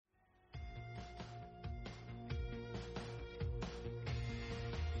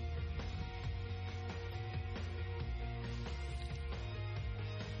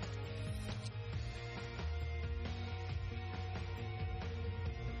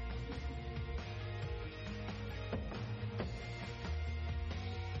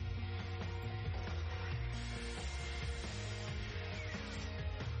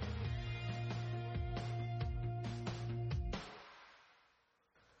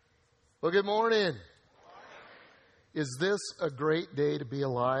Well, good morning. Is this a great day to be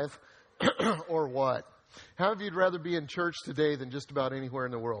alive or what? How many of you'd rather be in church today than just about anywhere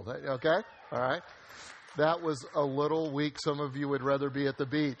in the world? Okay? All right. That was a little weak. Some of you would rather be at the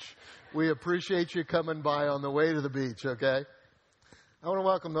beach. We appreciate you coming by on the way to the beach, okay? I want to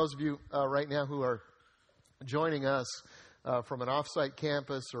welcome those of you right now who are joining us from an offsite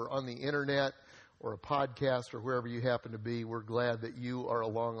campus or on the internet or a podcast or wherever you happen to be. We're glad that you are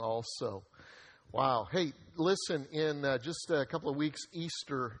along also. Wow. Hey, listen, in just a couple of weeks,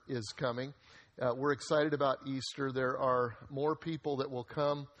 Easter is coming. We're excited about Easter. There are more people that will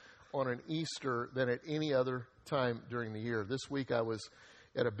come on an Easter than at any other time during the year. This week I was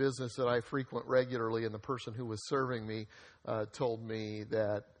at a business that I frequent regularly, and the person who was serving me told me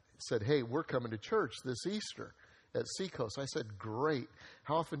said, hey, we're coming to church this Easter at Seacoast. I said, great.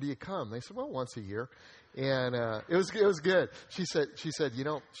 How often do you come? They said, well, once a year. And it was good. She said,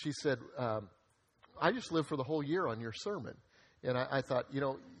 I just live for the whole year on your sermon. And I thought,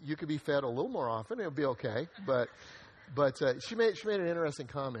 you could be fed a little more often. It would be okay. But she made an interesting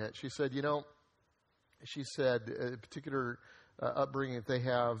comment. She said, a particular upbringing that they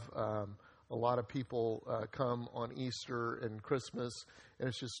have, a lot of people come on Easter and Christmas, and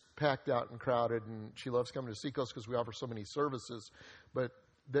it's just packed out and crowded. And she loves coming to Seacoast because we offer so many services. But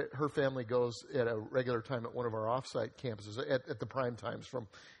her family goes at a regular time at one of our offsite campuses at the prime times, from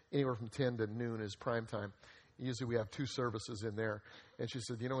anywhere from 10 to noon is prime time. Usually we have 2 services in there. And she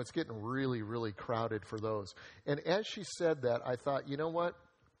said, it's getting really, really crowded for those. And as she said that, I thought, you know what?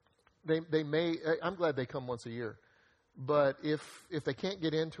 They may, I'm glad they come once a year. But if they can't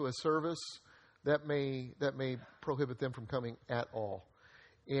get into a service, that may prohibit them from coming at all.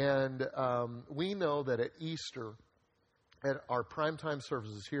 And we know that at Easter, at our primetime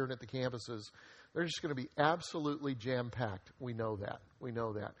services here and at the campuses, they're just going to be absolutely jam-packed. We know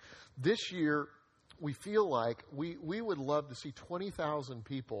that. This year, we feel like we would love to see 20,000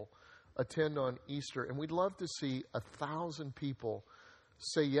 people attend on Easter, and we'd love to see 1,000 people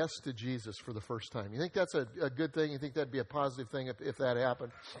say yes to Jesus for the first time. You think that's a good thing? You think that'd be a positive thing if that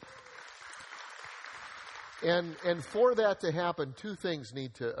happened? And for that to happen, 2 things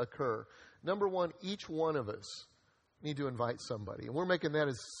need to occur. Number one, each one of us need to invite somebody. And we're making that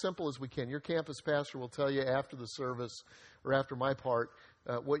as simple as we can. Your campus pastor will tell you after the service or after my part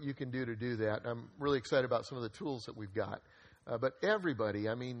what you can do to do that. I'm really excited about some of the tools that we've got. But everybody,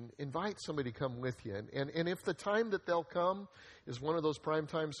 invite somebody to come with you. And if the time that they'll come is one of those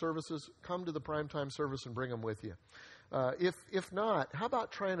primetime services, come to the primetime service and bring them with you. If not, how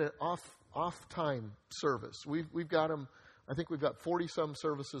about trying an off-time service? We've got them. I think we've got 40-some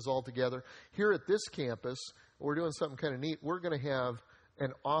services altogether. Here at this campus, we're doing something kind of neat. We're going to have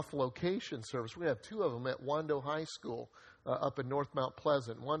an off-location service. We have 2 of them at Wando High School up in North Mount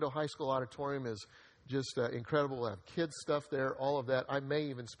Pleasant. Wando High School Auditorium is just incredible. We'll have kids stuff there, all of that. I may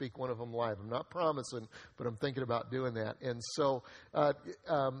even speak one of them live. I'm not promising, but I'm thinking about doing that. And so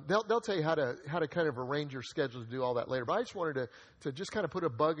they'll tell you how to kind of arrange your schedule to do all that later. But I just wanted to just kind of put a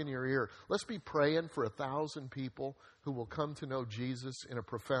bug in your ear. Let's be praying for 1,000 people who will come to know Jesus in a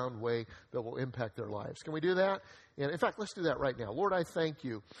profound way that will impact their lives. Can we do that? And in fact, let's do that right now. Lord, I thank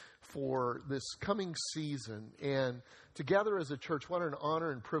you for this coming season. And together as a church, what an honor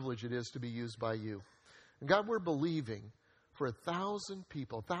and privilege it is to be used by you. And God, we're believing for 1,000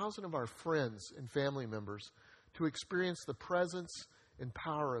 people, 1,000 of our friends and family members to experience the presence and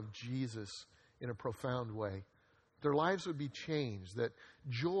power of Jesus in a profound way. Their lives would be changed, that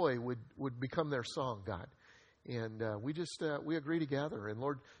joy would become their song, God. And we agree together. And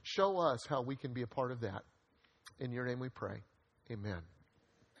Lord, show us how we can be a part of that. In your name we pray. Amen.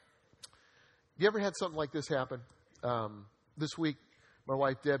 You ever had something like this happen? This week, my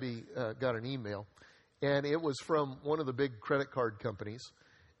wife Debbie got an email. And it was from one of the big credit card companies.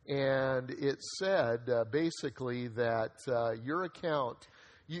 And it said basically that your account,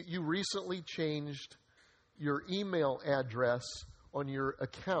 you recently changed your email address on your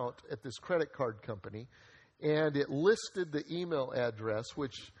account at this credit card company. And it listed the email address,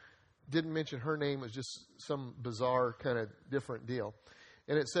 which didn't mention her name. It was just some bizarre kind of different deal.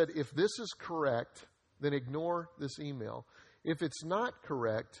 And it said, if this is correct, then ignore this email. If it's not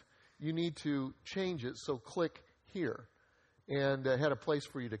correct, you need to change it, so click here. And had a place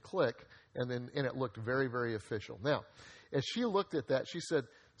for you to click, and it looked very, very official. Now, as she looked at that, she said,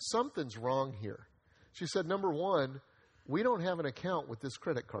 something's wrong here. She said, number one, we don't have an account with this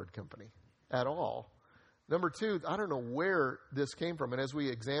credit card company at all. Number 2, I don't know where this came from. And as we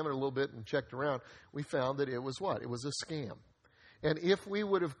examined a little bit and checked around, we found that it was what? It was a scam. And if we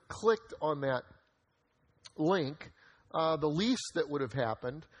would have clicked on that link, The least that would have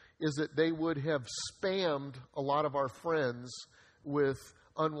happened is that they would have spammed a lot of our friends with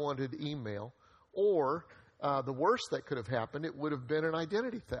unwanted email. Or the worst that could have happened, it would have been an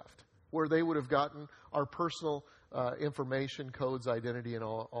identity theft, where they would have gotten our personal information, codes, identity, and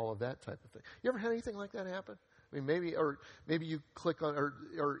all of that type of thing. You ever had anything like that happen? I mean, maybe you click on,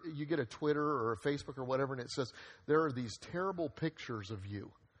 or you get a Twitter or a Facebook or whatever, and it says, there are these terrible pictures of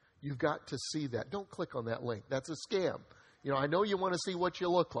you. You've got to see that. Don't click on that link. That's a scam. You know, I know you want to see what you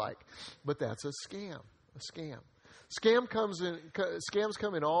look like, but that's a scam. A scam. Scams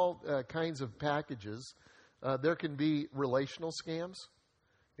come in all kinds of packages. There can be relational scams.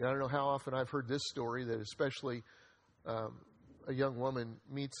 You know, I don't know how often I've heard this story, that especially a young woman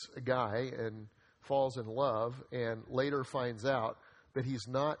meets a guy and falls in love and later finds out that he's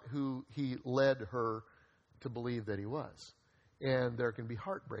not who he led her to believe that he was. And there can be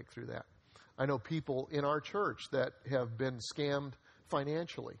heartbreak through that. I know people in our church that have been scammed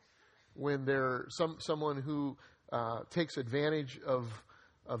financially when they're someone who takes advantage of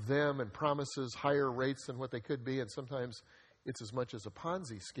them and promises higher rates than what they could be, and sometimes it's as much as a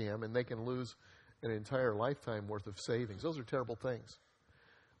Ponzi scam, and they can lose an entire lifetime worth of savings. Those are terrible things.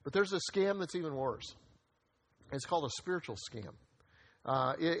 But there's a scam that's even worse. It's called a spiritual scam.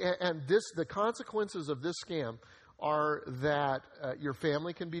 The consequences of this scam are that your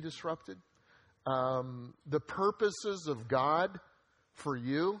family can be disrupted. The purposes of God for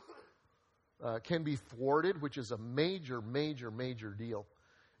you can be thwarted, which is a major, major, major deal.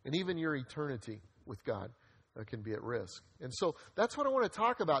 And even your eternity with God can be at risk. And so that's what I want to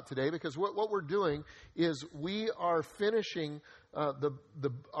talk about today, because what we're doing is we are finishing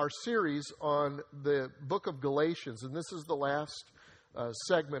our series on the book of Galatians. And this is the last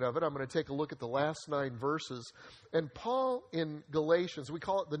segment of it. I'm going to take a look at the last 9 verses. And Paul in Galatians, we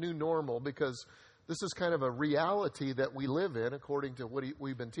call it the new normal because this is kind of a reality that we live in according to what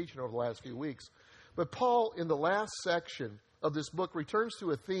we've been teaching over the last few weeks. But Paul, in the last section of this book, returns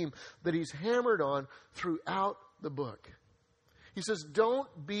to a theme that he's hammered on throughout the book. He says, don't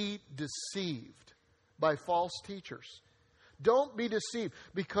be deceived by false teachers. Don't be deceived,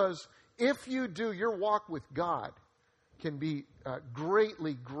 because if you do, your walk with God can be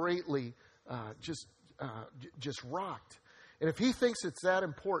greatly just rocked. And if he thinks it's that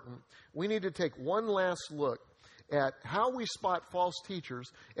important, we need to take one last look at how we spot false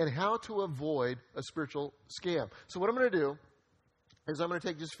teachers and how to avoid a spiritual scam. So what I'm going to do is I'm going to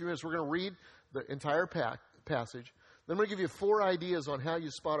take just a few minutes. We're going to read the entire passage. Then I'm going to give you 4 ideas on how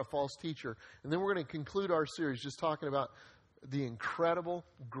you spot a false teacher. And then we're going to conclude our series just talking about the incredible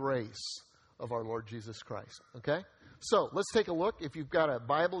grace of our Lord Jesus Christ. Okay? So let's take a look. If you've got a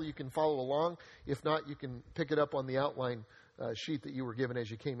Bible, you can follow along. If not, you can pick it up on the outline sheet that you were given as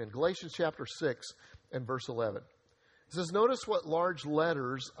you came in. Galatians chapter 6 and verse 11. It says, notice what large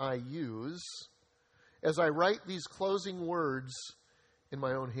letters I use as I write these closing words in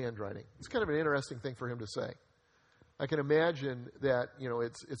my own handwriting. It's kind of an interesting thing for him to say. I can imagine that,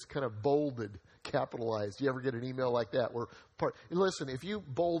 it's kind of bolded, capitalized. You ever get an email like that? Listen, if you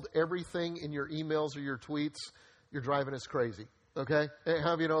bold everything in your emails or your tweets, you're driving us crazy. Okay?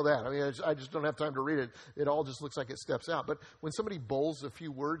 How do you know that? I mean, I just don't have time to read it. It all just looks like it steps out. But when somebody bolds a few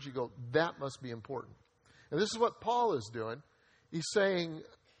words, you go, that must be important. And this is what Paul is doing. He's saying,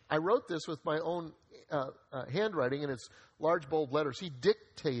 I wrote this with my own handwriting, and it's large, bold letters. He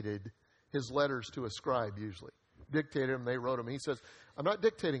dictated his letters to a scribe, usually. Dictated them, they wrote them. He says, I'm not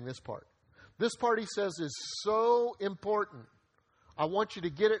dictating this part. This part, he says, is so important. I want you to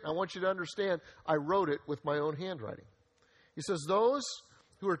get it. I want you to understand I wrote it with my own handwriting. He says, those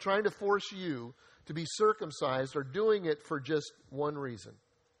who are trying to force you to be circumcised are doing it for just one reason.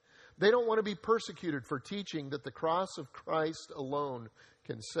 They don't want to be persecuted for teaching that the cross of Christ alone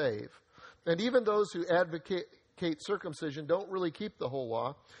can save. And even those who advocate circumcision don't really keep the whole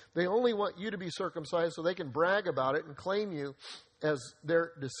law. They only want you to be circumcised so they can brag about it and claim you as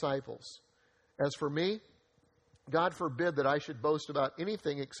their disciples. As for me, God forbid that I should boast about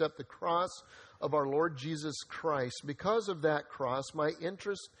anything except the cross of our Lord Jesus Christ. Because of that cross, my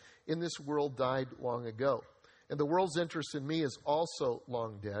interest in this world died long ago. And the world's interest in me is also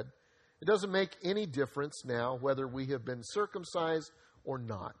long dead. It doesn't make any difference now whether we have been circumcised or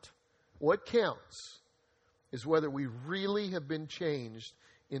not. What counts is whether we really have been changed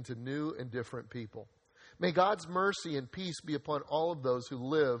into new and different people. May God's mercy and peace be upon all of those who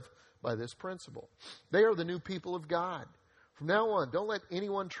live by this principle. They are the new people of God. From now on, don't let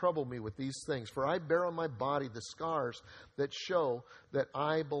anyone trouble me with these things, for I bear on my body the scars that show that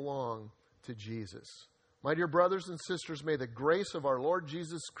I belong to Jesus. My dear brothers and sisters, may the grace of our Lord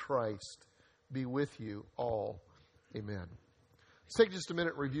Jesus Christ be with you all. Amen. Let's take just a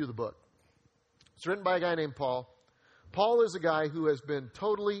minute and review the book. It's written by a guy named Paul. Paul is a guy who has been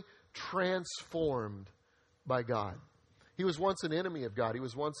totally transformed by God. He was once an enemy of God. He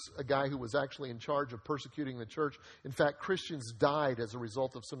was once a guy who was actually in charge of persecuting the church. In fact, Christians died as a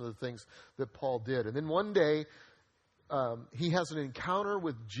result of some of the things that Paul did. And then one day, he has an encounter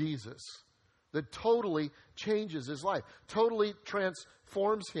with Jesus that totally changes his life, totally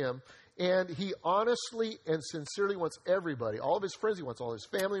transforms him. And he honestly and sincerely wants everybody, all of his friends, he wants all his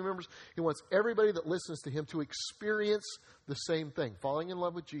family members, he wants everybody that listens to him to experience the same thing, falling in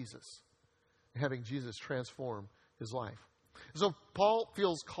love with Jesus and having Jesus transform his life. So Paul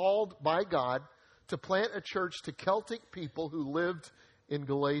feels called by God to plant a church to Celtic people who lived in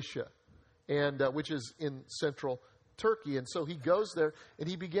Galatia, and which is in central Turkey. And so he goes there and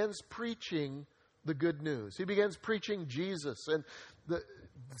he begins preaching the good news. He begins preaching Jesus. And the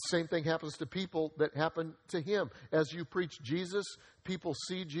same thing happens to people that happen to him. As you preach Jesus, people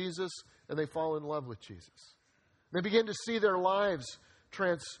see Jesus and they fall in love with Jesus. They begin to see their lives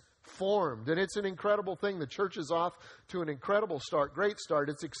transformed. And it's an incredible thing. The church is off to an incredible start, great start.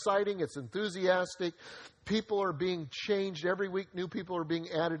 It's exciting. It's enthusiastic. People are being changed. Every week, new people are being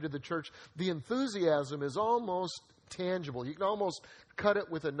added to the church. The enthusiasm is almost tangible. You can almost cut it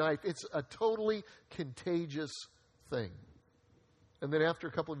with a knife. It's a totally contagious thing. And then after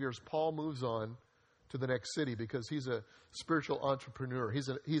a couple of years, Paul moves on to the next city because he's a spiritual entrepreneur. He's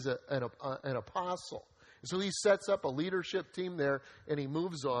an apostle. So he sets up a leadership team there and he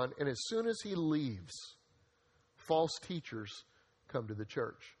moves on. And as soon as he leaves, false teachers come to the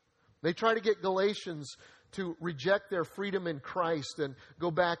church. They try to get Galatians to reject their freedom in Christ and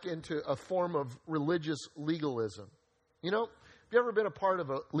go back into a form of religious legalism. You know, have you ever been a part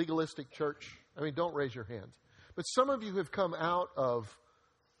of a legalistic church? I mean, don't raise your hand. But some of you have come out of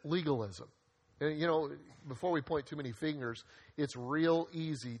legalism. And, you know, before we point too many fingers, it's real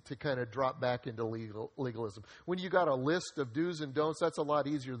easy to kind of drop back into legalism. When you got a list of do's and don'ts, that's a lot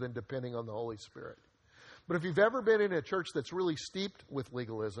easier than depending on the Holy Spirit. But if you've ever been in a church that's really steeped with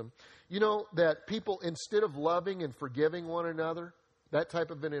legalism, you know that people, instead of loving and forgiving one another, that type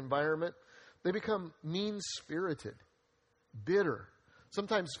of an environment, they become mean-spirited, bitter,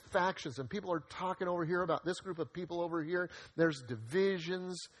 sometimes factions, and people are talking over here about this group of people over here. There's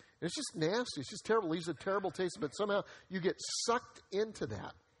divisions. And it's just nasty. It's just terrible. It leaves a terrible taste, but somehow you get sucked into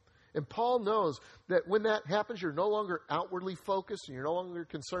that. And Paul knows that when that happens, you're no longer outwardly focused and you're no longer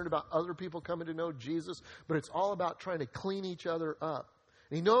concerned about other people coming to know Jesus, but it's all about trying to clean each other up.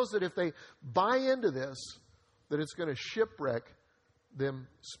 And he knows that if they buy into this, that it's going to shipwreck them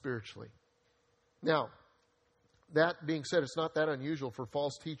spiritually. Now, that being said, it's not that unusual for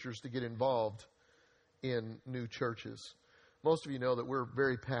false teachers to get involved in new churches. Most of you know that we're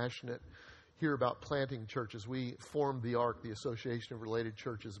very passionate here about planting churches. We formed the ARC, the Association of Related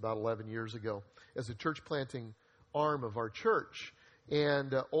Churches, about 11 years ago as a church planting arm of our church.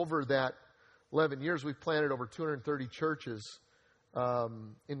 And over that 11 years, we've planted over 230 churches,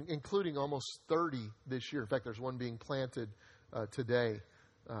 including almost 30 this year. In fact, there's one being planted today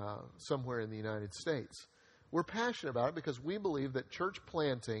somewhere in the United States. We're passionate about it because we believe that church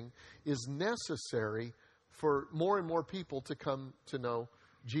planting is necessary for more and more people to come to know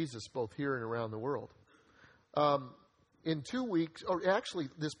Jesus, both here and around the world. In 2 weeks, or actually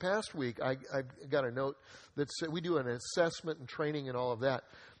this past week, I got a note that said we do an assessment and training and all of that.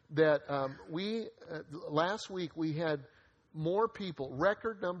 Last week we had more people,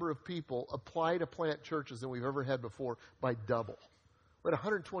 record number of people apply to plant churches than we've ever had before by double. We had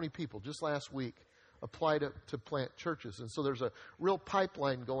 120 people just last week apply to plant churches. And so there's a real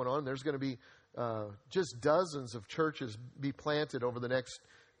pipeline going on. There's going to be just dozens of churches be planted over the next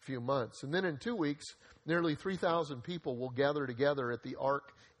few months. And then in 2 weeks, nearly 3,000 people will gather together at the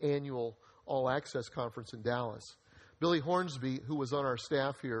ARC annual All Access Conference in Dallas. Billy Hornsby, who was on our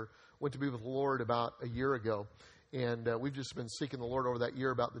staff here, went to be with the Lord about a year ago. And we've just been seeking the Lord over that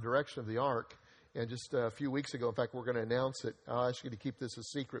year about the direction of the ARC. And just a few weeks ago, in fact, we're going to announce it. I'll ask you to keep this a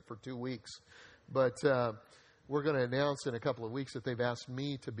secret for 2 weeks. But we're going to announce in a couple of weeks that they've asked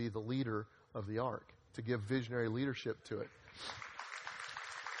me to be the leader of the ARC, to give visionary leadership to it.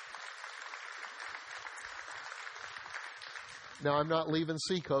 Now, I'm not leaving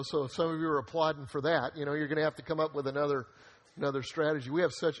Seco, so if some of you are applauding for that, you know, you're going to have to come up with another strategy. We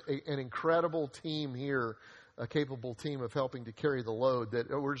have such an incredible team here, a capable team of helping to carry the load, that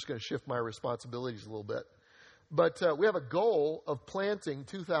we're just going to shift my responsibilities a little bit. But we have a goal of planting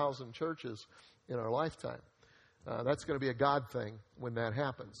 2,000 churches in our lifetime. That's going to be a God thing when that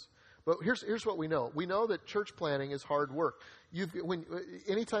happens. But here's what we know. We know that church planting is hard work.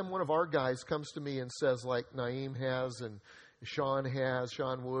 Anytime one of our guys comes to me and says, like Naeem has, and Sean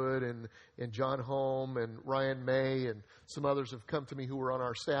Wood, and John Holm, and Ryan May, and some others have come to me who were on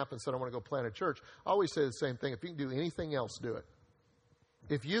our staff and said, I want to go plant a church. I always say the same thing. If you can do anything else, do it.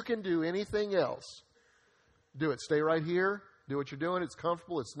 If you can do anything else, do it. Stay right here. Do what you're doing. It's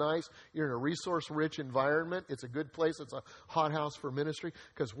comfortable. It's nice. You're in a resource-rich environment. It's a good place. It's a hothouse for ministry.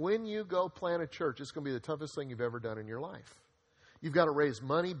 Because when you go plant a church, it's going to be the toughest thing you've ever done in your life. You've got to raise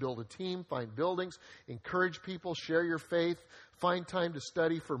money, build a team, find buildings, encourage people, share your faith, find time to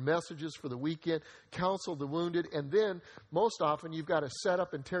study for messages for the weekend, counsel the wounded, and then most often you've got to set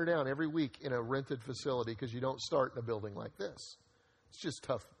up and tear down every week in a rented facility because you don't start in a building like this. It's just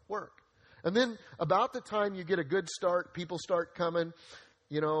tough work. And then about the time you get a good start, people start coming,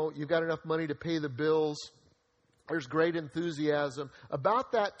 you've got enough money to pay the bills, there's great enthusiasm.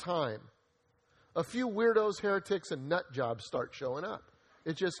 About that time, a few weirdos, heretics, and nut jobs start showing up.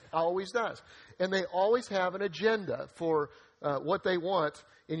 It just always does. And they always have an agenda for what they want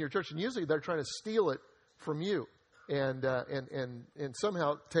in your church. And usually they're trying to steal it from you and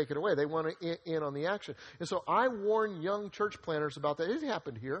somehow take it away. They want to in on the action. And so I warn young church planners about that. It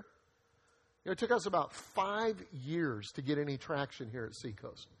happened here. It took us about 5 years to get any traction here at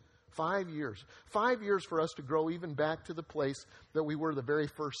Seacoast. 5 years. 5 years for us to grow even back to the place that we were the very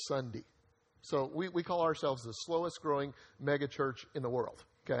first Sunday. So we call ourselves the slowest growing mega church in the world.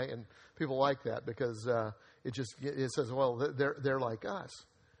 Okay, and people like that because it says, well, they're like us.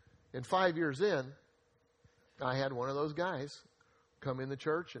 And 5 years in, I had one of those guys come in the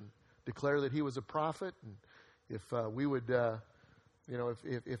church and declare that he was a prophet, and if we would,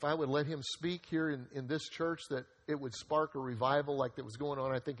 if I would let him speak here in this church, that it would spark a revival like that was going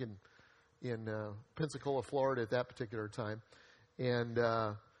on, I think in Pensacola, Florida at that particular time, and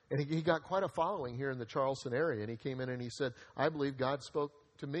he got quite a following here in the Charleston area. And he came in and he said, I believe God spoke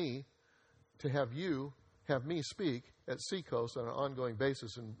to me to have me speak at Seacoast on an ongoing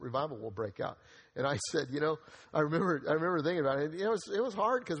basis, and revival will break out. And I said, I remember thinking about it. It was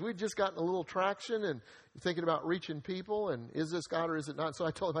hard because we'd just gotten a little traction and thinking about reaching people, and is this God or is it not? So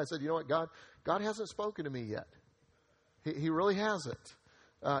I told him, I said, you know what, God hasn't spoken to me yet. He really hasn't.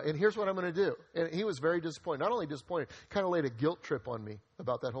 And here's what I'm going to do. And he was very disappointed. Not only disappointed, kind of laid a guilt trip on me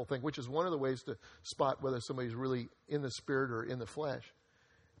about that whole thing, which is one of the ways to spot whether somebody's really in the spirit or in the flesh.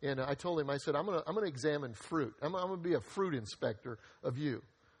 And I told him, I said, I'm going to examine fruit. I'm going to be a fruit inspector of you.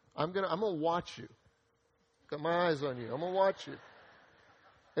 I'm going to watch you. Got my eyes on you. I'm going to watch you.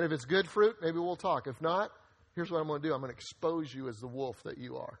 And if it's good fruit, maybe we'll talk. If not, here's what I'm going to do. I'm going to expose you as the wolf that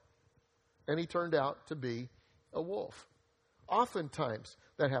you are. And he turned out to be a wolf. Oftentimes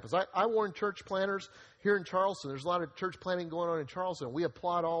that happens. I warn church planners here in Charleston. There's a lot of church planting going on in Charleston. We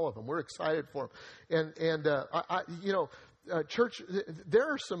applaud all of them. We're excited for them. Church.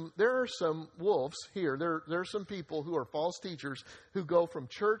 There are some wolves here. There are some people who are false teachers who go from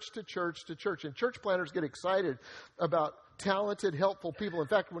church to church to church. And church planners get excited about talented, helpful people. In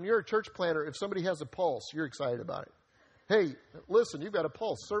fact, when you're a church planner, if somebody has a pulse, you're excited about it. Hey, listen, you've got a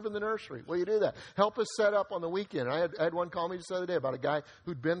pulse. Serve in the nursery. Will you do that? Help us set up on the weekend. I had one call me just the other day about a guy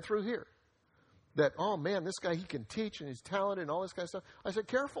who'd been through here. That, oh man, this guy, he can teach and he's talented and all this kind of stuff. I said,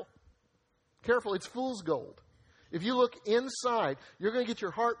 careful. Careful. It's fool's gold. If you look inside, you're going to get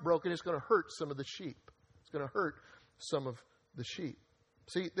your heart broken. It's going to hurt some of the sheep. It's going to hurt some of the sheep.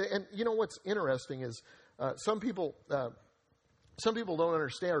 See, and you know what's interesting is some people don't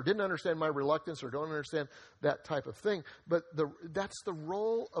understand or didn't understand my reluctance or don't understand that type of thing. But that's the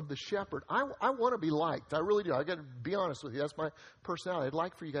role of the shepherd. I want to be liked. I really do. I got to be honest with you. That's my personality. I'd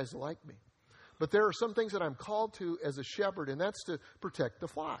like for you guys to like me. But there are some things that I'm called to as a shepherd, and that's to protect the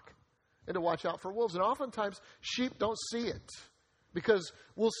flock and to watch out for wolves. And oftentimes, sheep don't see it because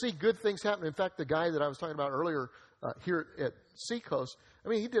we'll see good things happen. In fact, the guy that I was talking about earlier here at Seacoast, I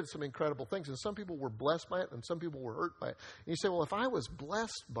mean, he did some incredible things, and some people were blessed by it, and some people were hurt by it. And you say, well, if I was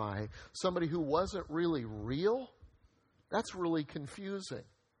blessed by somebody who wasn't really real, that's really confusing.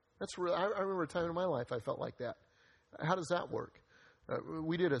 That's real. I remember a time in my life I felt like that. How does that work?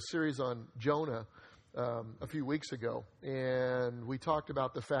 We did a series on Jonah a few weeks ago, and we talked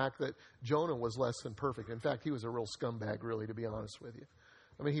about the fact that Jonah was less than perfect. In fact, he was a real scumbag, really, to be honest with you.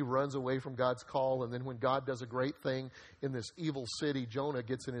 I mean, he runs away from God's call, and then when God does a great thing in this evil city, Jonah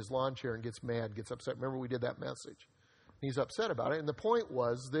gets in his lawn chair and gets mad, gets upset. Remember, we did that message. He's upset about it, and the point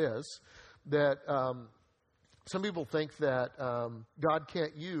was this, that some people think that God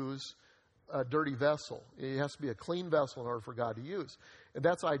can't use a dirty vessel. It has to be a clean vessel in order for God to use. And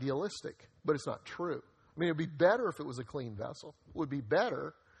that's idealistic, but it's not true. I mean, it would be better if it was a clean vessel. It would be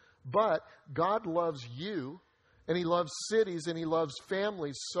better, But God loves you, and He loves cities, and He loves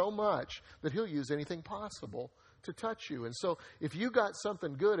families so much that He'll use anything possible to touch you. And so if you got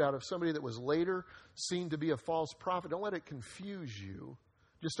something good out of somebody that was later seen to be a false prophet, don't let it confuse you.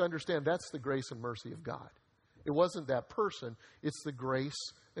 Just understand that's the grace and mercy of God. It wasn't that person. It's the grace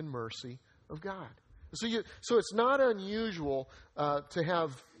and mercy of God. So it's not unusual to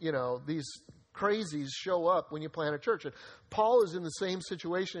have, these crazies show up when you plant a church. And Paul is in the same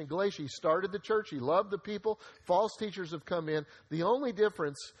situation in Galatia. He started the church. He loved the people. False teachers have come in. The only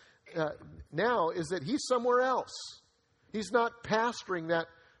difference now is that he's somewhere else. He's not pastoring that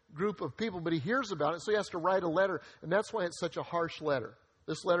group of people, but he hears about it, so he has to write a letter. And that's why it's such a harsh letter.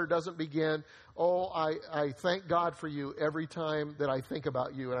 This letter doesn't begin, I thank God for you every time that I think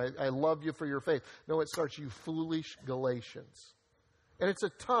about you, and I love you for your faith. No, it starts, you foolish Galatians. And it's a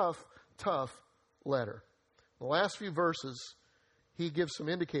tough letter. The last few verses, he gives some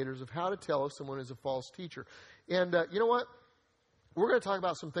indicators of how to tell if someone is a false teacher. And you know what? We're going to talk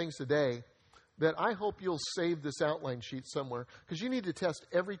about some things today that I hope you'll save this outline sheet somewhere, because you need to test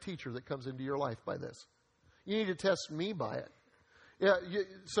every teacher that comes into your life by this. You need to test me by it. Yeah,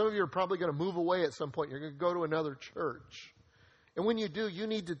 some of you are probably going to move away at some point. You're going to go to another church. And when you do, you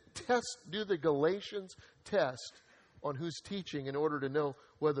need to do the Galatians test on who's teaching in order to know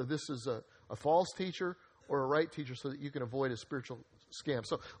whether this is a false teacher or a right teacher, so that you can avoid a spiritual scam.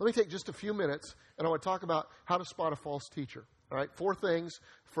 So let me take just a few minutes, and I want to talk about how to spot a false teacher. All right, 4 things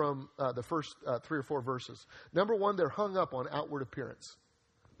from the first 3 or 4 verses. Number 1, they're hung up on outward appearance.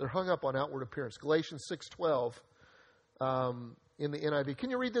 They're hung up on outward appearance. Galatians 6:12 in the NIV.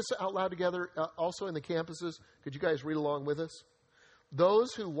 Can you read this out loud together? Also in the campuses, could you guys read along with us?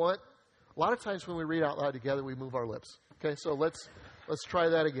 Those who want, a lot of times when we read out loud together, we move our lips. Okay, so let's try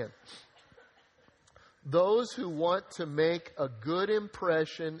that again. Those who want to make a good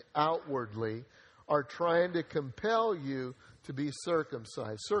impression outwardly are trying to compel you to be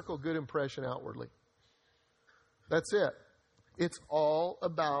circumcised. Circle good impression outwardly. That's it. It's all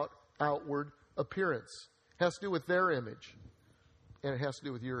about outward appearance. It has to do with their image. And it has to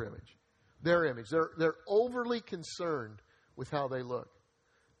do with your image. Their image. They're overly concerned with how they look.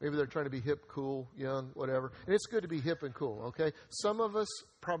 Maybe they're trying to be hip, cool, young, whatever. And it's good to be hip and cool, okay? Some of us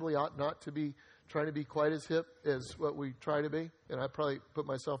probably ought not to be trying to be quite as hip as what we try to be. And I probably put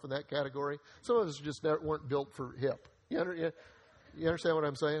myself in that category. Some of us just weren't built for hip. You understand what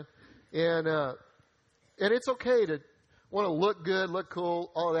I'm saying? And it's okay to want to look good, look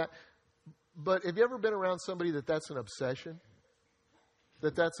cool, all that. But have you ever been around somebody that's an obsession?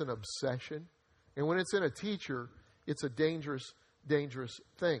 That's an obsession. And when it's in a teacher, it's a dangerous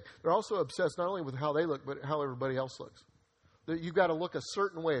thing. They're also obsessed not only with how they look, but how everybody else looks. You've got to look a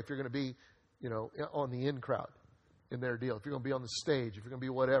certain way if you're going to be, on the in crowd in their deal. If you're going to be on the stage, if you're going to be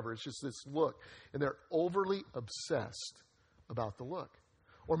whatever, it's just this look. And they're overly obsessed about the look.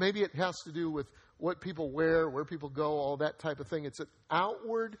 Or maybe it has to do with what people wear, where people go, all that type of thing. It's an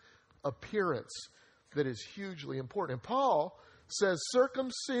outward appearance that is hugely important. And Paul says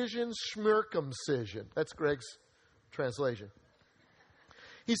circumcision, schmircumcision. That's Greg's translation.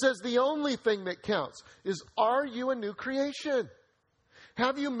 He says the only thing that counts is, are you a new creation?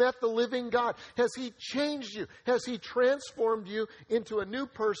 Have you met the living God? Has He changed you? Has He transformed you into a new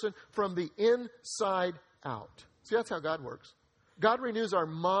person from the inside out? See, that's how God works. God renews our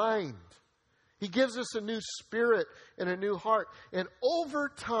mind. He gives us a new spirit and a new heart. And over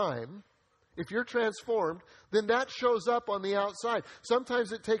time, if you're transformed, then that shows up on the outside.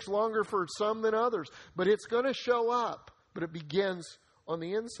 Sometimes it takes longer for some than others, but it's going to show up. But it begins on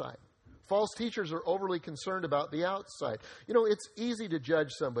the inside. False teachers are overly concerned about the outside. It's easy to judge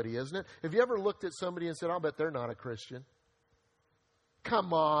somebody, isn't it? Have you ever looked at somebody and said, I'll bet they're not a Christian?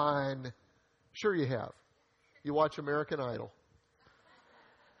 Come on. Sure you have. You watch American Idol.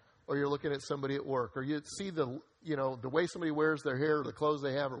 Or you're looking at somebody at work. Or you see the way somebody wears their hair, or the clothes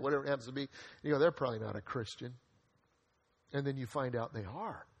they have, or whatever it happens to be. They're probably not a Christian. And then you find out they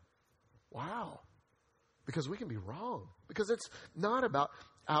are. Wow. Because we can be wrong. Because it's not about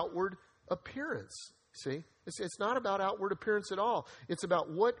outward appearance. See? It's not about outward appearance at all. It's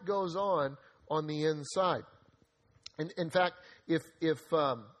about what goes on the inside. And in fact, if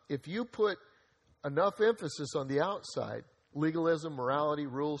you put enough emphasis on the outside, legalism, morality,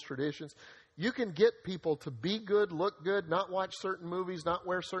 rules, traditions, you can get people to be good, look good, not watch certain movies, not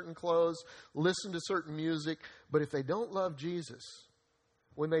wear certain clothes, listen to certain music. But if they don't love Jesus,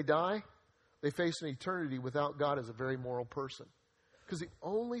 when they die, they face an eternity without God as a very moral person. Because the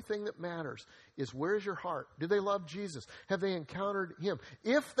only thing that matters is, where's your heart? Do they love Jesus? Have they encountered Him?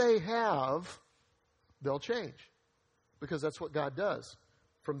 If they have, they'll change. Because that's what God does.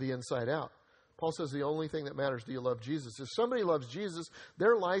 from the inside out. Paul says the only thing that matters, do you love Jesus? If somebody loves Jesus,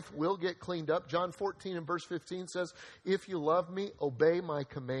 their life will get cleaned up. John 14 and verse 15 says, if you love me, obey my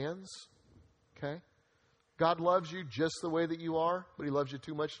commands. Okay? God loves you just the way that you are, but he loves you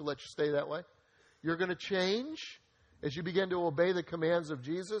too much to let you stay that way. You're going to change as you begin to obey the commands of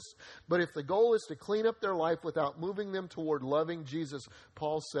Jesus. But if the goal is to clean up their life without moving them toward loving Jesus,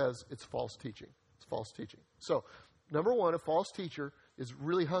 Paul says it's false teaching. It's false teaching. So, number one, a false teacher is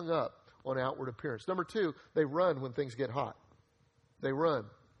really hung up on outward appearance. Number two, they run when things get hot. They run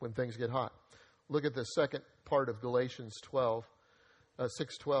when things get hot. Look at the second part of Galatians 6:12.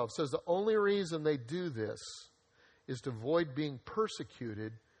 It says the only reason they do this is to avoid being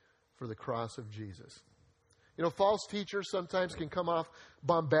persecuted for the cross of Jesus. You know, false teachers sometimes can come off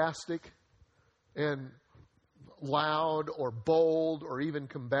bombastic and loud or bold or even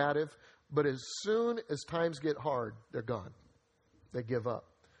combative. But as soon as times get hard, they're gone. They give up.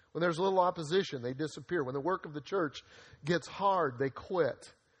 When there's a little opposition, they disappear. When the work of the church gets hard, they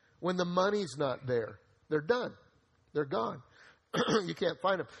quit. When the money's not there, they're done. They're gone. You can't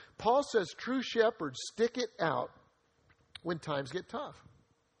find them. Paul says true shepherds stick it out when times get tough.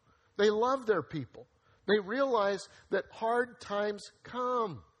 They love their people. They realize that hard times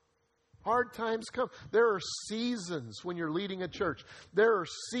come. Hard times come. There are seasons when you're leading a church. There are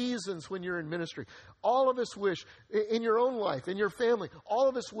seasons when you're in ministry. All of us wish, in your own life, in your family, all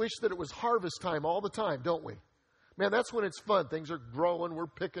of us wish that it was harvest time all the time, don't we? Man, that's when it's fun. Things are growing. We're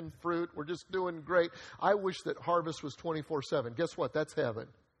picking fruit. We're just doing great. I wish that harvest was 24/7. Guess what? That's heaven.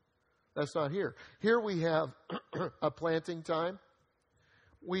 That's not here. Here we have a planting time.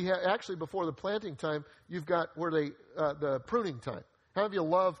 We have, actually, before the planting time, you've got the pruning time. How many of you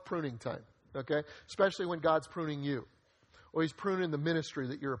love pruning time? Okay? Especially when God's pruning you. Or he's pruning the ministry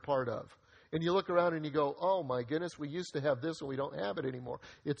that you're a part of. And you look around and you go, oh my goodness, we used to have this and we don't have it anymore.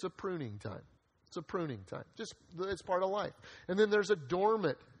 It's a pruning time. It's a pruning time. It's part of life. And then there's a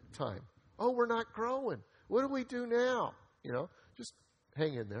dormant time. Oh, we're not growing. What do we do now? You know, just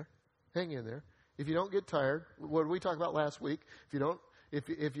hang in there. Hang in there. If you don't get tired, what did we talk about last week? If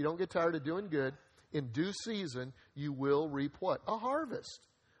you don't get tired of doing good, in due season, you will reap what? A harvest.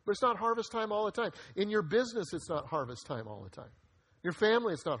 But it's not harvest time all the time. In your business, it's not harvest time all the time. Your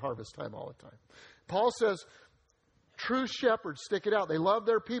family, it's not harvest time all the time. Paul says, true shepherds stick it out. They love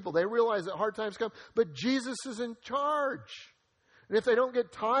their people. They realize that hard times come, but Jesus is in charge. And if they don't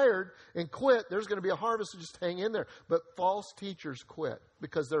get tired and quit, there's going to be a harvest to just hang in there. But false teachers quit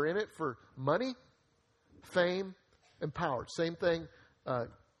because they're in it for money, fame, and power. Same thing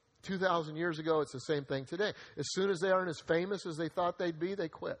 2,000 years ago, it's the same thing today. As soon as they aren't as famous as they thought they'd be, they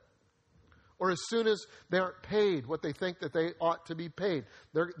quit. Or as soon as they aren't paid what they think that they ought to be paid,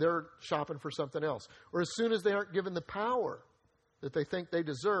 they're shopping for something else. Or as soon as they aren't given the power that they think they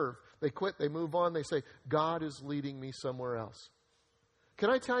deserve, they quit, they move on, they say, God is leading me somewhere else.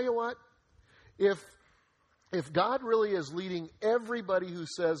 Can I tell you what? If God really is leading everybody who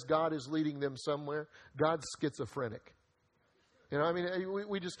says God is leading them somewhere, God's schizophrenic. You know, I mean,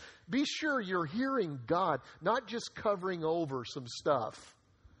 we just, be sure you're hearing God, not just covering over some stuff.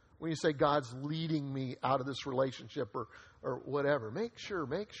 When you say God's leading me out of this relationship or whatever, make sure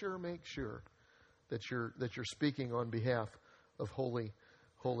that you're speaking on behalf of holy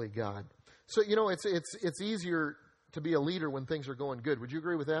God. So, you know, it's easier to be a leader when things are going good. Would you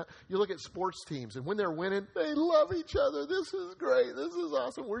agree with that? You look at sports teams, and when they're winning, they love each other. This is great. This is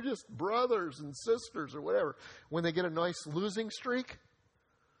awesome. We're just brothers and sisters or whatever. When they get a nice losing streak,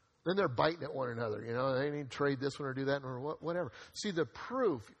 then they're biting at one another. You know, they need to trade this one or do that or whatever. See, the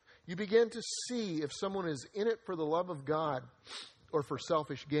proof, you begin to see if someone is in it for the love of God or for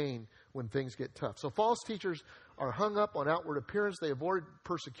selfish gain when things get tough. So false teachers are hung up on outward appearance. They avoid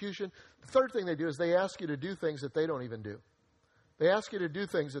persecution. The third thing they do is they ask you to do things that they don't even do. They ask you to do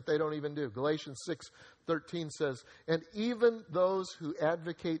things that they don't even do. Galatians 6:13 says, and even those who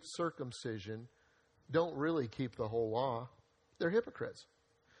advocate circumcision don't really keep the whole law. They're hypocrites.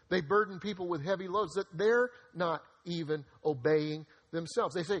 They burden people with heavy loads that they're not even obeying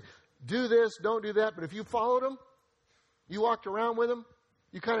themselves. They say, do this, don't do that. But if you followed them, you walked around with them,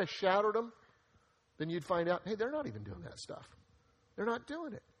 you kind of shadowed them, then you'd find out, hey, they're not even doing that stuff. They're not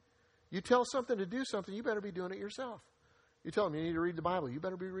doing it. You tell something to do something, you better be doing it yourself. You tell them you need to read the Bible, you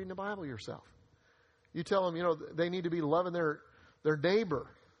better be reading the Bible yourself. You tell them, you know, they need to be loving their neighbor,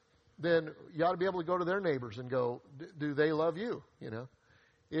 then you ought to be able to go to their neighbors and go, do they love you? You know,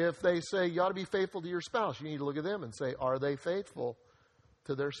 if they say you ought to be faithful to your spouse, you need to look at them and say, are they faithful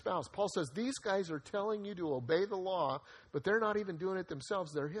to their spouse? Paul says these guys are telling you to obey the law, but they're not even doing it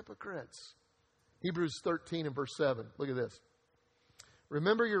themselves. They're hypocrites. Hebrews 13 and verse 7. Look at this.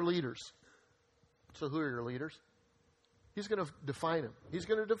 Remember your leaders. So who are your leaders? He's going to define them. He's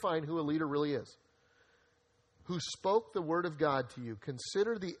going to define who a leader really is. Who spoke the word of God to you.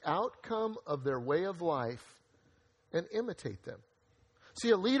 Consider the outcome of their way of life and imitate them. See,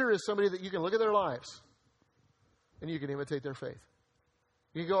 a leader is somebody that you can look at their lives and you can imitate their faith.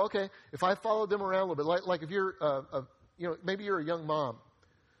 You can go, okay, if I followed them around a little bit, like if you're, maybe you're a young mom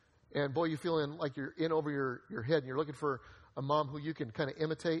and boy, you feeling like you're in over your head and you're looking for a mom who you can kind of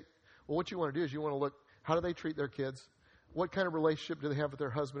imitate. Well, what you want to do is you want to look, how do they treat their kids? What kind of relationship do they have with their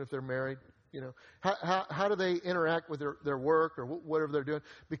husband if they're married? How do they interact with their work or whatever they're doing?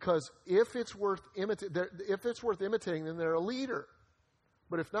 Because if it's worth imitating, then they're a leader.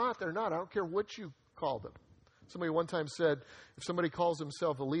 But if not, they're not. I don't care what you call them. Somebody one time said, if somebody calls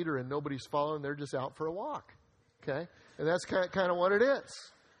himself a leader and nobody's following, they're just out for a walk. Okay? And that's kind of what it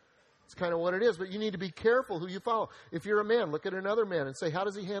is. It's kind of what it is. But you need to be careful who you follow. If you're a man, look at another man and say, how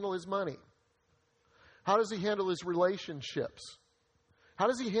does he handle his money? How does he handle his relationships? How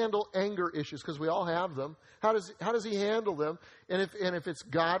does he handle anger issues? Because we all have them. How does he handle them? And if it's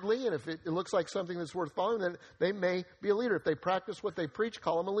godly and if it looks like something that's worth following, then they may be a leader. If they practice what they preach,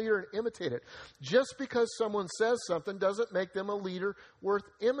 call them a leader and imitate it. Just because someone says something doesn't make them a leader worth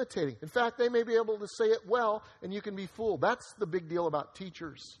imitating. In fact, they may be able to say it well and you can be fooled. That's the big deal about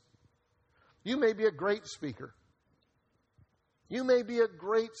teachers. You may be a great speaker. You may be a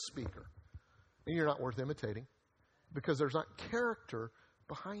great speaker. And you're not worth imitating because there's not character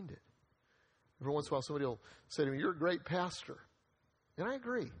behind it. Every once in a while somebody will say to me, you're a great pastor. And I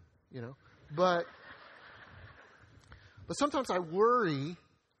agree, But sometimes I worry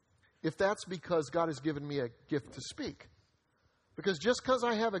if that's because God has given me a gift to speak. Because just because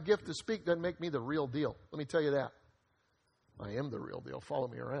I have a gift to speak doesn't make me the real deal. Let me tell you that. I am the real deal. Follow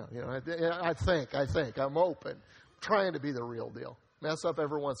me around. I think. I'm open. Trying to be the real deal. Mess up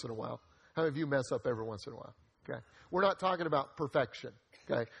every once in a while. How many of you mess up every once in a while? Okay. We're not talking about perfection.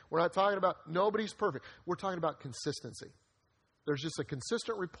 Okay. We're not talking about nobody's perfect. We're talking about consistency. There's just a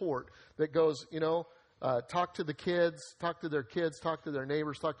consistent report that goes, talk to the kids, talk to their kids, talk to their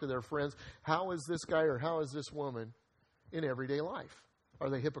neighbors, talk to their friends. How is this guy or how is this woman in everyday life? Are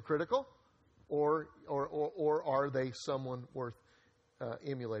they hypocritical or are they someone worth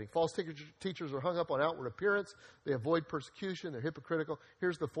emulating? False teachers are hung up on outward appearance. They avoid persecution. They're hypocritical.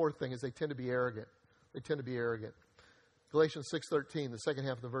 Here's the fourth thing is they tend to be arrogant. Galatians 6:13, the second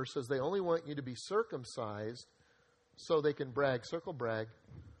half of the verse says, they only want you to be circumcised so they can brag, circle brag,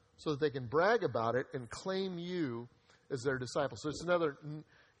 so that they can brag about it and claim you as their disciple. So it's another,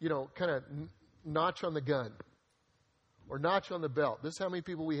 kind of notch on the gun or notch on the belt. This is how many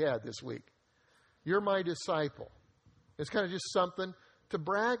people we had this week. You're my disciple. It's kind of just something to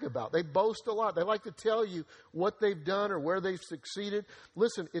brag about. They boast a lot. They like to tell you what they've done or where they've succeeded.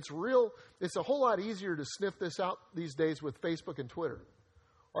 Listen, it's a whole lot easier to sniff this out these days with Facebook and Twitter.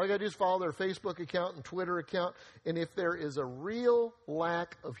 All you got to do is follow their Facebook account and Twitter account. And if there is a real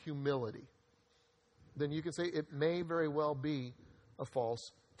lack of humility, then you can say it may very well be a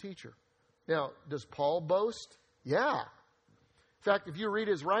false teacher. Now, does Paul boast? Yeah. In fact, if you read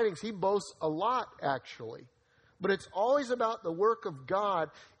his writings, he boasts a lot, actually. But it's always about the work of God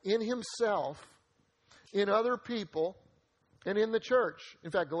in himself, in other people, and in the church.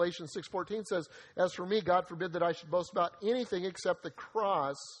 In fact, Galatians 6:14 says, as for me, God forbid that I should boast about anything except the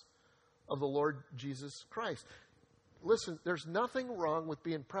cross of the Lord Jesus Christ. Listen, there's nothing wrong with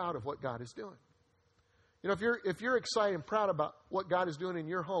being proud of what God is doing. If you're excited and proud about what God is doing in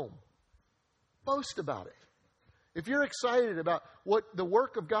your home, boast about it. If you're excited about what the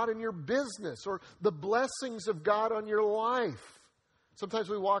work of God in your business or the blessings of God on your life, sometimes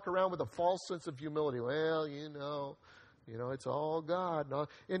we walk around with a false sense of humility. Well, it's all God. No.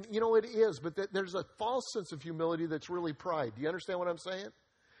 And it is, but there's a false sense of humility that's really pride. Do you understand what I'm saying?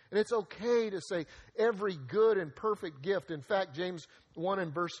 And it's okay to say every good and perfect gift. In fact, James 1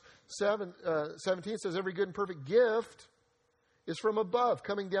 and verse 17 says every good and perfect gift is from above,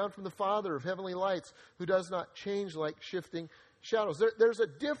 coming down from the Father of heavenly lights, who does not change like shifting shadows. There's a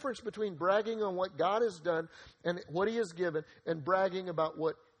difference between bragging on what God has done and what he has given and bragging about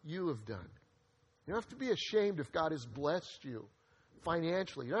what you have done. You don't have to be ashamed if God has blessed you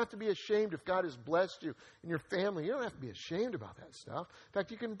financially. You don't have to be ashamed if God has blessed you in your family. You don't have to be ashamed about that stuff. In fact,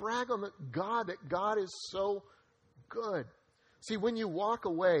 you can brag on that God is so good. See, when you walk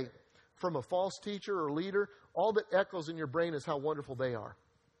away from a false teacher or leader, all that echoes in your brain is how wonderful they are.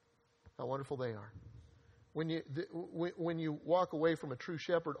 How wonderful they are. When you walk away from a true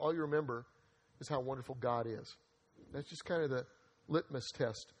shepherd, all you remember is how wonderful God is. That's just kind of the litmus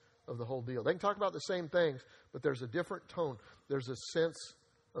test of the whole deal. They can talk about the same things, but there's a different tone. There's a sense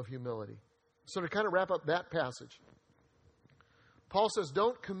of humility. So to kind of wrap up that passage, Paul says,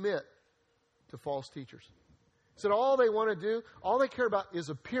 don't commit to false teachers. He said all they want to do, all they care about is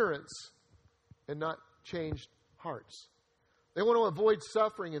appearance and not changed hearts. They want to avoid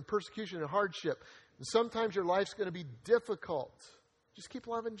suffering and persecution and hardship. And sometimes your life's going to be difficult. Just keep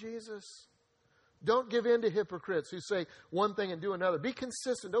loving Jesus. Don't give in to hypocrites who say one thing and do another. Be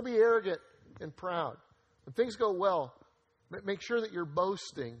consistent. Don't be arrogant and proud. When things go well, make sure that you're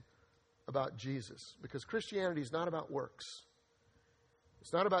boasting about Jesus. Because Christianity is not about works.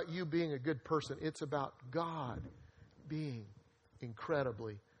 It's not about you being a good person. It's about God being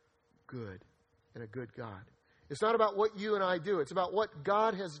incredibly good and a good God. It's not about what you and I do. It's about what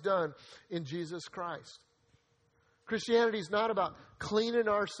God has done in Jesus Christ. Christianity is not about cleaning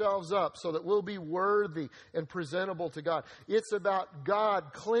ourselves up so that we'll be worthy and presentable to God. It's about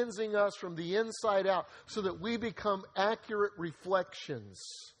God cleansing us from the inside out so that we become accurate reflections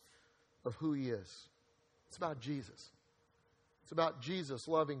of who He is. It's about Jesus. It's about Jesus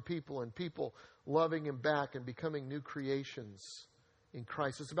loving people and people loving Him back and becoming new creations in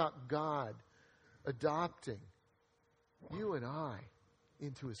Christ. It's about God adopting you and I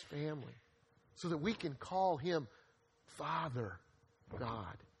into His family so that we can call Him Father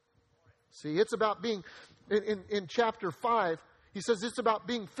God. See, it's about being, in chapter 5, he says it's about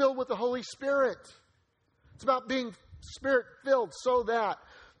being filled with the Holy Spirit. It's about being Spirit-filled so that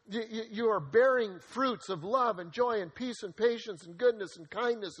you are bearing fruits of love and joy and peace and patience and goodness and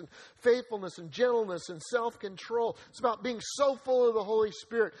kindness and faithfulness and gentleness and self-control. It's about being so full of the Holy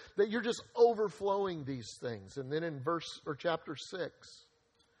Spirit that you're just overflowing these things. And then in chapter 6,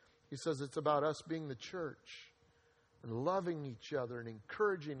 he says it's about us being the church and loving each other and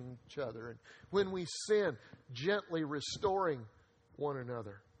encouraging each other. And when we sin, gently restoring one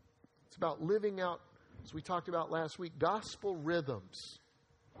another. It's about living out, as we talked about last week, gospel rhythms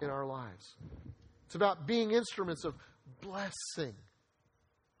in our lives. It's about being instruments of blessing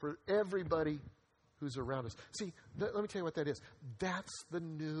for everybody who's around us. See, let me tell you what that is. That's the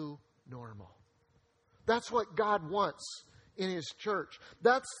new normal. That's what God wants in His church.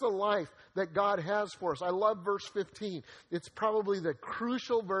 That's the life that God has for us. I love verse 15. It's probably the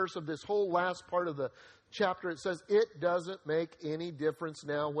crucial verse of this whole last part of the chapter. It says, it doesn't make any difference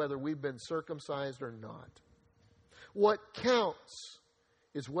now whether we've been circumcised or not. What counts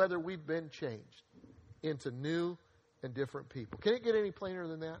is whether we've been changed into new and different people. Can it get any plainer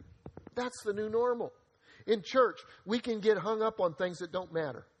than that? That's the new normal. In church, we can get hung up on things that don't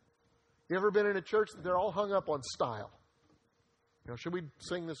matter. You ever been in a church that they're all hung up on style? You know, should we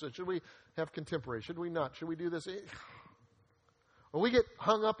sing this? Should we have contemporary? Should we not? Should we do this? Or we get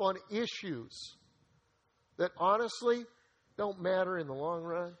hung up on issues that honestly don't matter in the long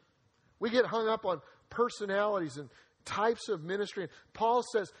run. We get hung up on personalities and types of ministry. Paul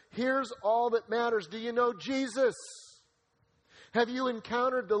says, here's all that matters. Do you know Jesus? Have you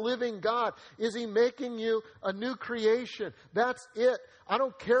encountered the living God? Is He making you a new creation? That's it. I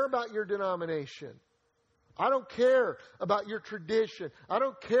don't care about your denomination. I don't care about your tradition. I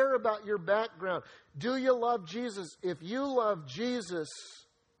don't care about your background. Do you love Jesus? If you love Jesus,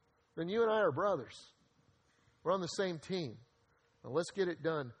 then you and I are brothers. We're on the same team. Now let's get it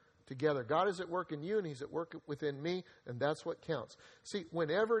done together. God is at work in you and He's at work within me, and that's what counts. See,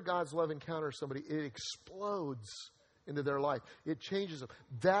 whenever God's love encounters somebody, it explodes into their life. It changes them.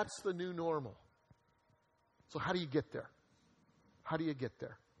 That's the new normal. So how do you get there? How do you get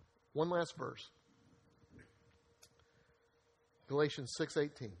there? One last verse. Galatians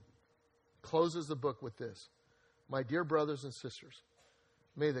 6:18 closes the book with this. My dear brothers and sisters,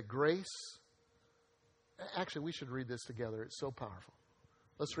 may the grace... Actually, we should read this together. It's so powerful.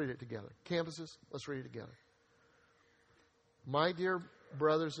 Let's read it together. Campuses, let's read it together. My dear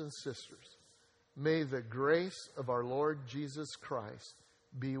brothers and sisters, may the grace of our Lord Jesus Christ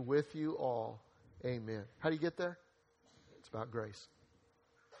be with you all. Amen. How do you get there? It's about grace.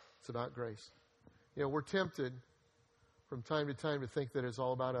 It's about grace. You know, we're tempted from time to time to think that it's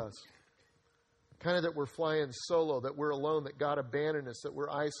all about us. Kind of that we're flying solo, that we're alone, that God abandoned us, that we're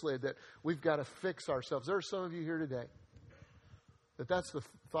isolated, that we've got to fix ourselves. There are some of you here today that's the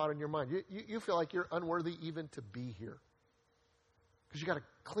thought in your mind. You feel like you're unworthy even to be here because you got to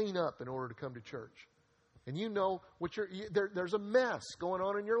clean up in order to come to church. And you know what there's a mess going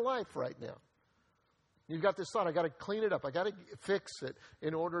on in your life right now. You've got this thought, I got to clean it up. I got to fix it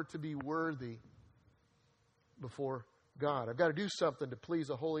in order to be worthy before God. I've got to do something to please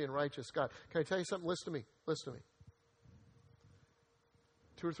a holy and righteous God. Can I tell you something? Listen to me. Listen to me.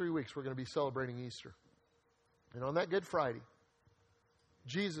 2 or 3 weeks, we're going to be celebrating Easter. And on that Good Friday,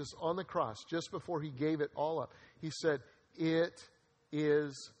 Jesus on the cross, just before he gave it all up, he said, "It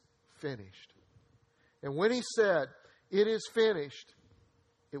is finished." And when he said, "It is finished,"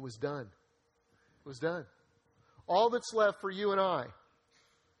 it was done. It was done. All that's left for you and I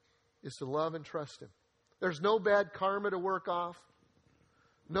is to love and trust him. There's no bad karma to work off.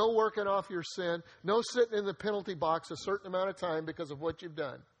 No working off your sin. No sitting in the penalty box a certain amount of time because of what you've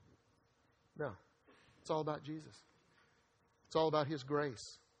done. No. It's all about Jesus. It's all about his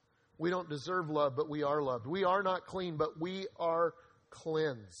grace. We don't deserve love, but we are loved. We are not clean, but we are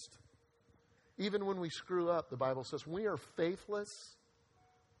cleansed. Even when we screw up, the Bible says, when we are faithless,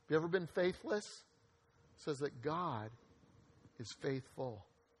 have you ever been faithless? It says that God is faithful.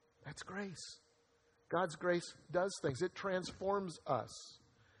 That's grace. God's grace does things. It transforms us.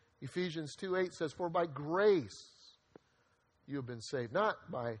 Ephesians 2:8 says, "For by grace you have been saved."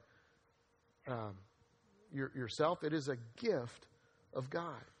 Not by yourself. It is a gift of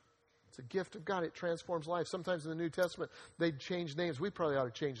God. It's a gift of God. It transforms life. Sometimes in the New Testament, they'd change names. We probably ought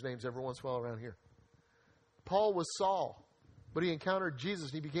to change names every once in a while around here. Paul was Saul, but he encountered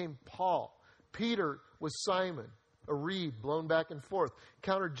Jesus and he became Paul. Peter was Simon, a reed blown back and forth.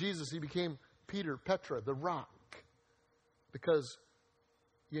 Encountered Jesus, he became Petra, the rock. Because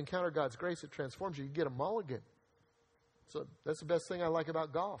you encounter God's grace, it transforms you. You get a mulligan. So that's the best thing I like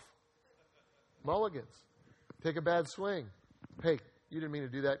about golf. Mulligans. Take a bad swing. Hey, you didn't mean to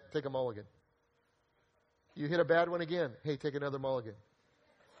do that. Take a mulligan. You hit a bad one again. Hey, take another mulligan.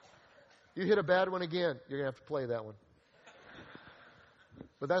 You hit a bad one again. You're going to have to play that one.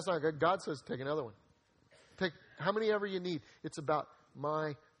 But that's not good. God says take another one. Take how many ever you need. It's about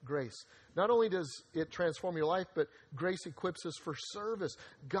my grace. Not only does it transform your life, but grace equips us for service.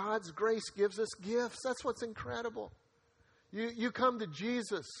 God's grace gives us gifts. That's what's incredible. You come to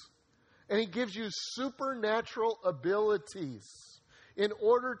Jesus, and he gives you supernatural abilities in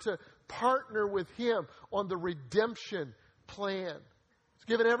order to partner with him on the redemption plan. He's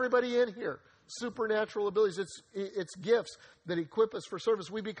given everybody in here supernatural abilities. It's gifts that equip us for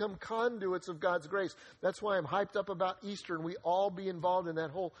service. We become conduits of God's grace. That's why I'm hyped up about Easter, and we all be involved in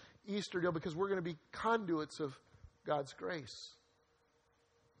that whole Easter deal, because we're going to be conduits of God's grace.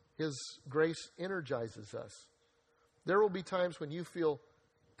 His grace energizes us. There will be times when you feel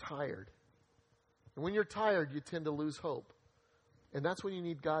tired. And when you're tired, you tend to lose hope. And that's when you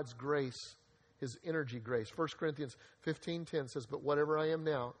need God's grace, his energy grace. 1 Corinthians 15:10 says, "But whatever I am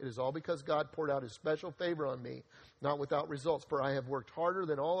now, it is all because God poured out his special favor on me, not without results. For I have worked harder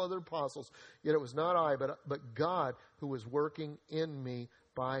than all other apostles, yet it was not I, but God who was working in me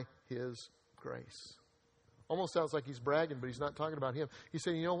by his grace." Almost sounds like he's bragging, but he's not talking about him. He's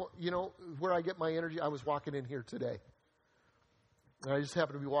saying, you know where I get my energy? I was walking in here today. And I just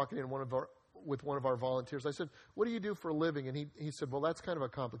happened to be walking in with one of our volunteers. I said, "What do you do for a living?" And he said, "Well, that's kind of a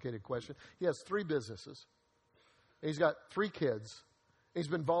complicated question." He has 3 businesses. And he's got 3 kids. He's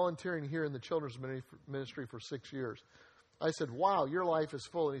been volunteering here in the children's ministry for 6 years. I said, "Wow, your life is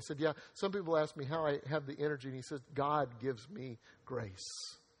full." And he said, "Yeah, some people ask me how I have the energy." And he said, "God gives me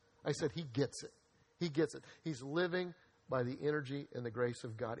grace." I said, he gets it. He gets it. He's living by the energy and the grace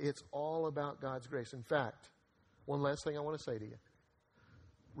of God. It's all about God's grace. In fact, one last thing I want to say to you.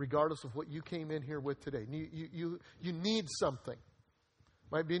 Regardless of what you came in here with today, you need something.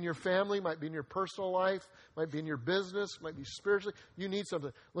 Might be in your family, might be in your personal life, might be in your business, might be spiritually. You need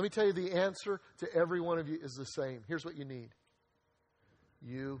something. Let me tell you, the answer to every one of you is the same. Here's what you need.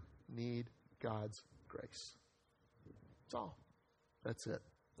 You need God's grace. That's all. That's it.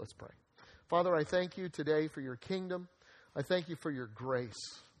 Let's pray. Father, I thank you today for your kingdom. I thank you for your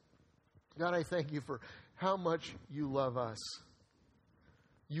grace. God, I thank you for how much you love us.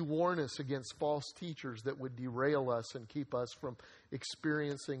 You warn us against false teachers that would derail us and keep us from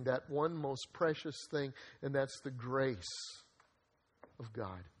experiencing that one most precious thing, and that's the grace of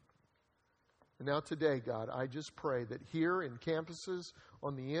God. And now today, God, I just pray that here in campuses,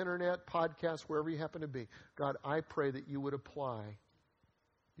 on the internet, podcasts, wherever you happen to be, God, I pray that you would apply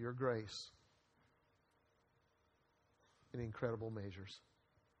your grace in incredible measures.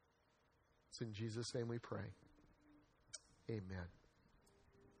 It's in Jesus' name we pray. Amen.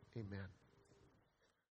 Amen.